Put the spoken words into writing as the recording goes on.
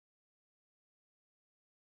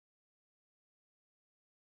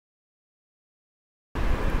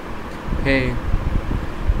Hey,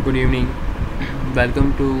 good evening. Welcome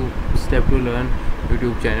to Step to Learn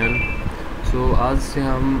YouTube channel. आज से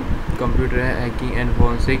हम computer hacking and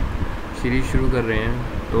forensic series शुरू कर रहे हैं।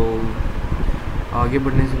 तो आगे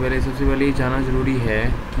बढ़ने से पहले सबसे पहले ये जानना ज़रूरी है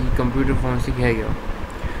कि कंप्यूटर फोरेंसिक है क्या।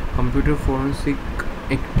 कंप्यूटर फोरेंसिक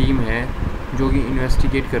एक टीम है जो कि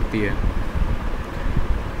इन्वेस्टिगेट करती है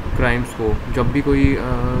क्राइम्स को। जब भी कोई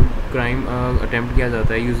क्राइम अटेम्प्ट किया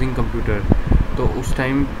जाता है यूजिंग कंप्यूटर, तो उस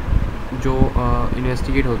टाइम जो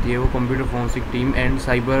इन्वेस्टिगेट होती है वो computer forensic team and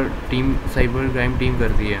cyber crime team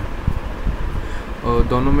करती है।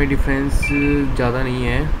 दोनों में डिफरेंस ज़्यादा नहीं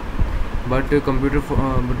है, but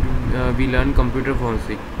we learn computer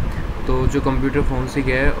forensic. तो जो कंप्यूटर फोरेंसिक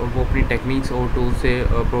है वो अपनी टेक्निक्स और टूल से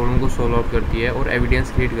प्रॉब्लम को सॉल्व आउट करती है और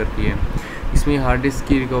एविडेंस क्रिएट करती है। इसमें हार्ड डिस्क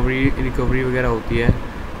की रिकवरी वगैरह होती है।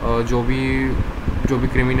 जो भी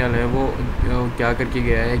क्रिमिनल है वो क्या करके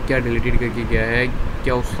गया है, क्या डिलीटेड करके गया है,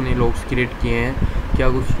 क्या उसने लॉग्स क्रिएट किए हैं, क्या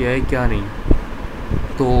कुछ किया है क्या नहीं,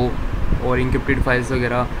 तो और इनक्रिप्टेड फाइल्स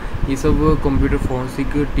वगैरह ये सब कंप्यूटर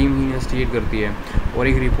फोरेंसिक टीम ही इन्वेस्टिगेट करती है और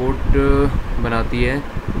एक रिपोर्ट बनाती है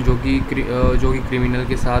जो कि क्रिमिनल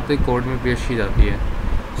के साथ कोर्ट में पेश की जाती है।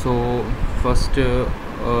 सो फर्स्ट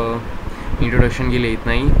इंट्रोडक्शन के लिए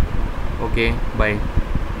इतना ही। Okay, bye.